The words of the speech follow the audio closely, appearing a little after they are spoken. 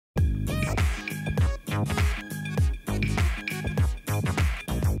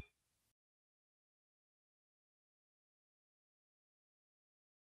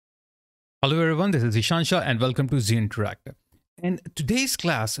Hello everyone, this is Zeeshan Shah and welcome to Zinteractive. In today's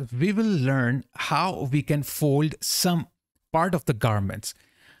class, we will learn how we can fold some part of the garments.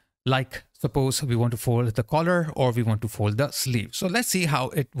 Like suppose we want to fold the collar or we want to fold the sleeve. So let's see how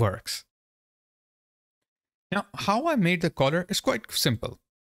it works. Now, how I made the collar is quite simple.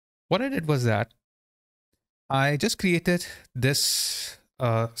 What I did was that I just created this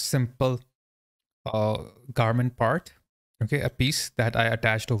simple garment part, okay, a piece that I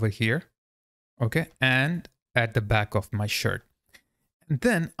attached over here. Okay, and at the back of my shirt. And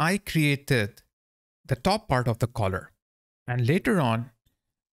then I created the top part of the collar. And later on,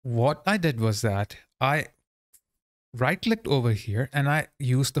 what I did was that I right-clicked over here and I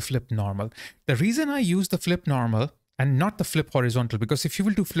used the flip normal. The reason I used the flip normal and not the flip horizontal, because if you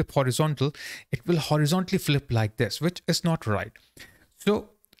will do flip horizontal, it will horizontally flip like this, which is not right. So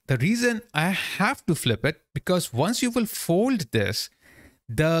the reason I have to flip it, because once you will fold this,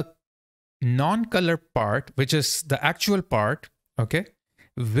 the non-color part, which is the actual part, okay,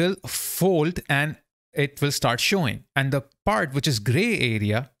 will fold and it will start showing. And the part which is gray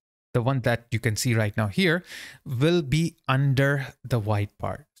area, the one that you can see right now here, will be under the white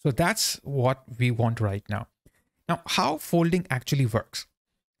part. So that's what we want right now. Now, how folding actually works.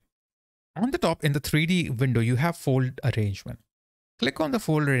 On the top in the 3D window, you have fold arrangement. Click on the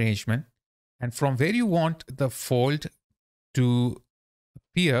fold arrangement, and from where you want the fold to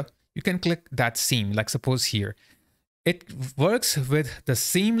appear, you can click that seam, like suppose here. It works with the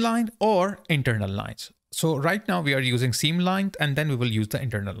seam line or internal lines. So right now we are using seam line and then we will use the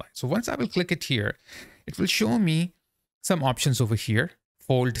internal line. So once I will click it here, it will show me some options over here.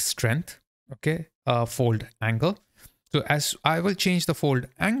 Fold strength, okay, fold angle. So as I will change the fold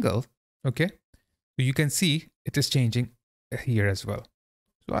angle, okay, you can see it is changing here as well.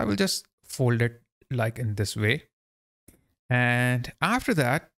 So I will just fold it like in this way. And after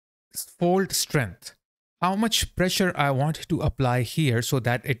that, fold strength, how much pressure I want to apply here so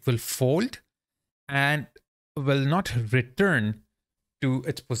that it will fold and will not return to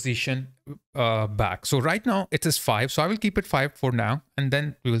its position back. So right now it is 5, so I will keep it 5 for now, and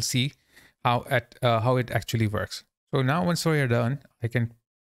then we will see how it actually works. So now once we are done, I can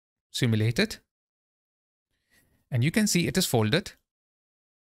simulate it, and you can see it is folded,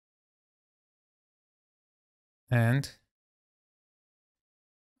 and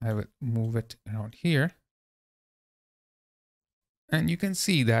I will move it around here. And you can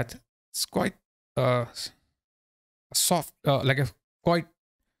see that it's quite soft, like a quite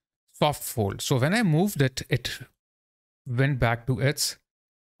soft fold. So when I moved it, it went back to its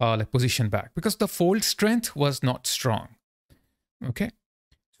like position back because the fold strength was not strong. Okay.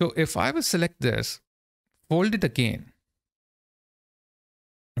 So if I will select this, fold it again.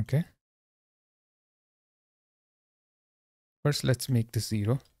 Okay. First, let's make this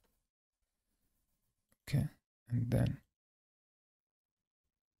 0. Okay, and then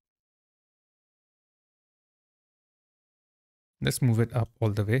let's move it up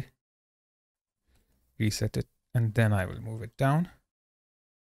all the way, reset it, and then I will move it down.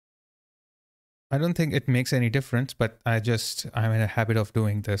 I don't think it makes any difference, but I'm in a habit of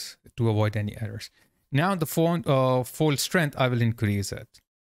doing this to avoid any errors. Now the fold strength, I will increase it.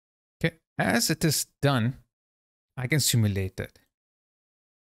 Okay, as it is done, I can simulate it.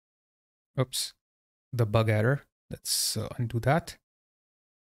 Oops. The bug error. Let's undo that.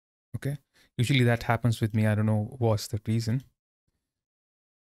 Okay. Usually that happens with me. I don't know what's the reason.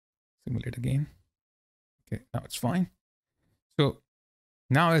 Simulate again. Okay, now it's fine. So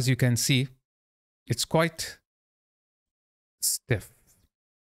now as you can see, it's quite stiff.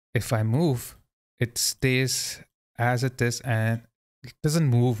 If I move, it stays as it is and it doesn't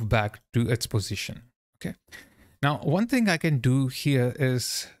move back to its position. Okay. Now, one thing I can do here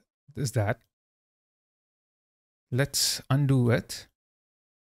is that let's undo it.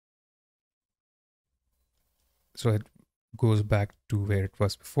 So it goes back to where it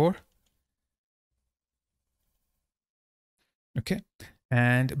was before. Okay.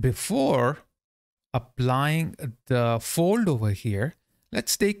 And before applying the fold over here,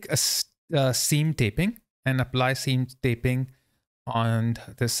 let's take a seam taping and apply seam taping on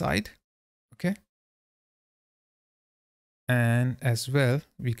this side. Okay. And as well,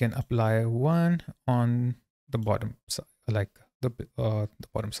 we can apply one on the bottom side, like the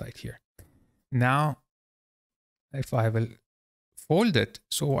bottom side here. Now, if I will fold it,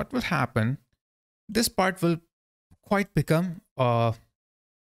 so what will happen? This part will quite become,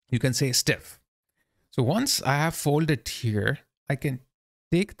 you can say, stiff. So once I have folded here, I can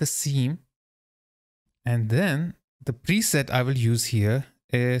take the seam And then the preset I will use here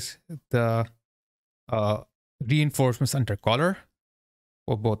is the reinforcements under color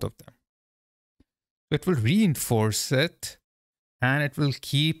for both of them. It will reinforce it and it will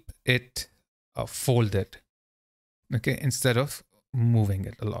keep it folded, okay, instead of moving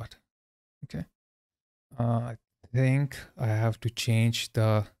it a lot. Okay, I think I have to change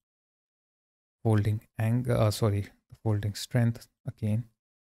the folding angle, sorry, the folding strength again.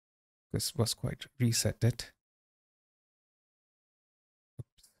 This was quite reset it.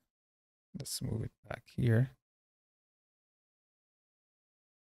 Oops. Let's move it back here.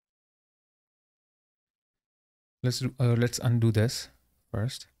 Let's undo this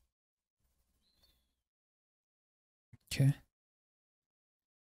first. Okay.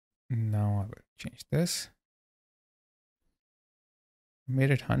 Now I will change this. Made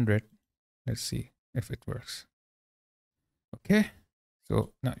it 100. Let's see if it works. Okay.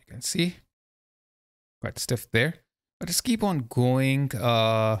 So now you can see quite stiff there. But just keep on going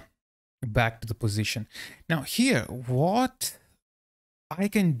back to the position. Now here, what I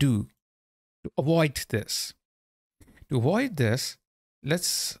can do to avoid this. To avoid this,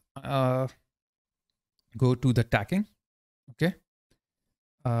 let's go to the tacking. Okay.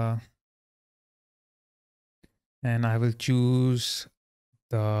 And I will choose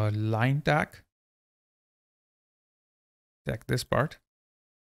the line tag. Tag this part.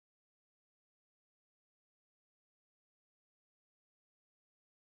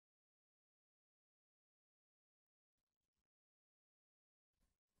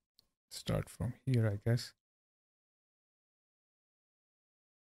 Start from here, I guess.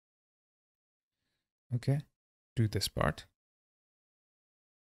 Okay, do this part.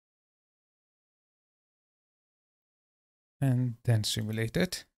 And then simulate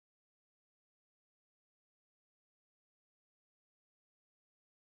it.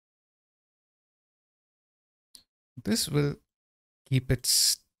 This will keep it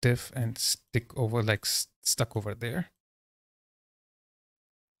stiff and stick over, like stuck over there.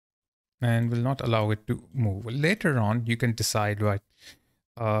 And will not allow it to move. Later on, you can decide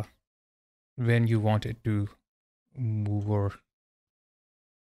when you want it to move or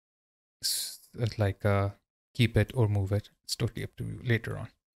keep it or move it. It's totally up to you later on.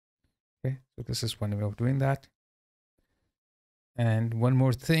 Okay, so this is one way of doing that. And one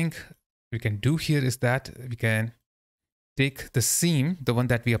more thing we can do here is that we can take the seam, the one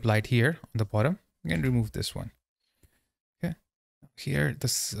that we applied here on the bottom, and remove this one. Okay, here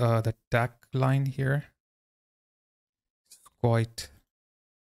this the tack line here is quite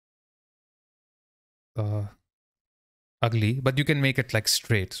ugly, but you can make it like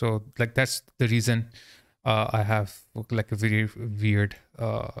straight. So like that's the reason I have like a very weird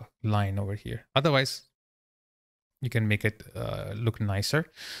line over here. Otherwise, you can make it look nicer.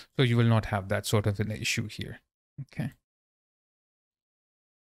 So you will not have that sort of an issue here. Okay.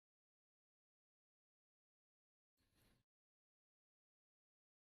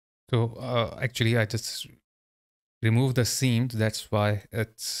 So actually I just removed the seam. That's why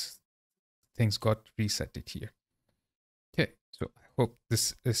things got resetted here. Okay, so I hope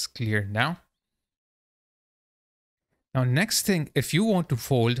this is clear now. Now, next thing, if you want to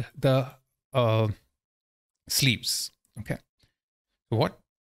fold the sleeves, okay. So what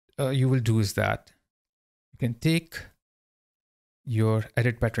you will do is that you can take your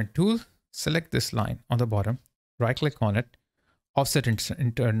edit pattern tool, select this line on the bottom, right click on it, offset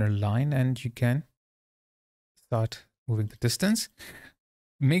internal line, and you can start moving the distance.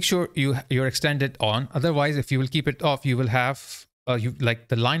 Make sure you're extended on. Otherwise, if you will keep it off, you will have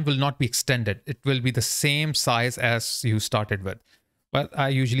the line will not be extended. It will be the same size as you started with. But I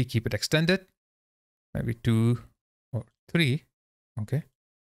usually keep it extended, maybe 2 or 3. Okay,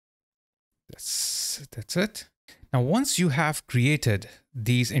 that's it. Now, once you have created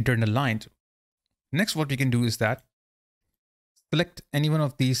these internal lines, next what we can do is that select any one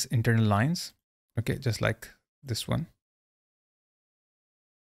of these internal lines. Okay, just like this one.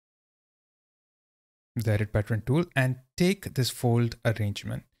 The edit pattern tool and take this fold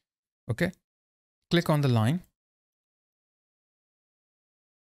arrangement. Okay, click on the line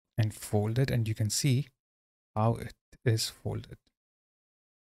and fold it, and you can see how it is folded.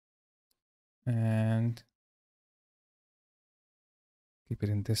 And keep it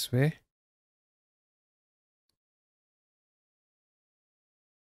in this way.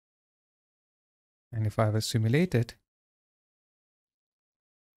 And if I will simulate it,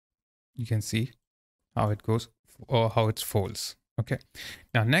 you can see how it goes or how it folds. Okay.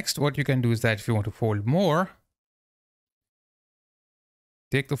 Now, next, what you can do is that if you want to fold more,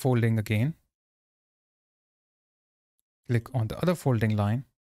 take the folding again, click on the other folding line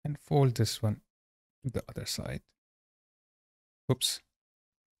and fold this one to the other side. Oops.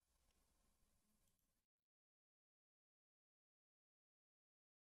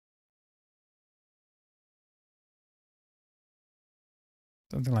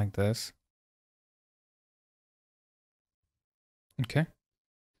 Something like this. Okay.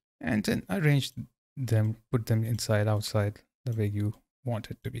 And then arrange them, put them inside, outside, the way you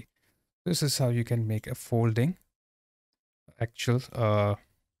want it to be. This is how you can make a folding actual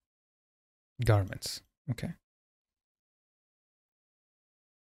garments. Okay.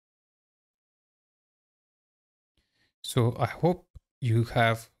 So I hope you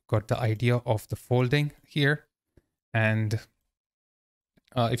have got the idea of the folding here. And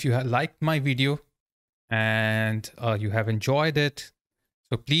if you have liked my video and you have enjoyed it,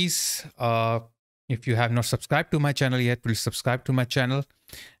 so please, if you have not subscribed to my channel yet, please subscribe to my channel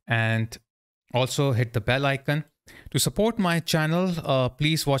and also hit the bell icon. To support my channel,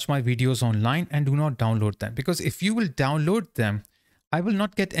 please watch my videos online and do not download them, because if you will download them, I will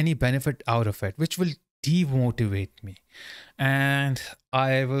not get any benefit out of it, which will demotivate me. And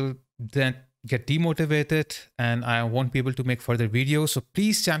I will then get demotivated and I won't be able to make further videos. So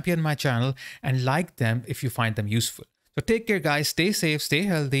please champion my channel and like them if you find them useful. So take care, guys. Stay safe, stay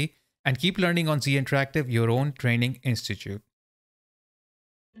healthy, and keep learning on Zinteractive, your own training institute.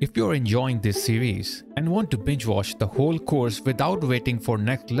 If you're enjoying this series and want to binge watch the whole course without waiting for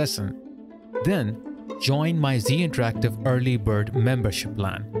next lesson, then join my Zinteractive Early Bird membership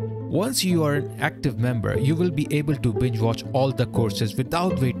plan. Once you are an active member, you will be able to binge watch all the courses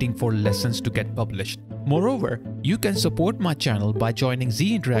without waiting for lessons to get published. Moreover, you can support my channel by joining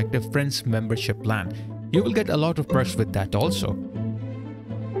Zinteractive Friends membership plan. You will get a lot of perks with that also.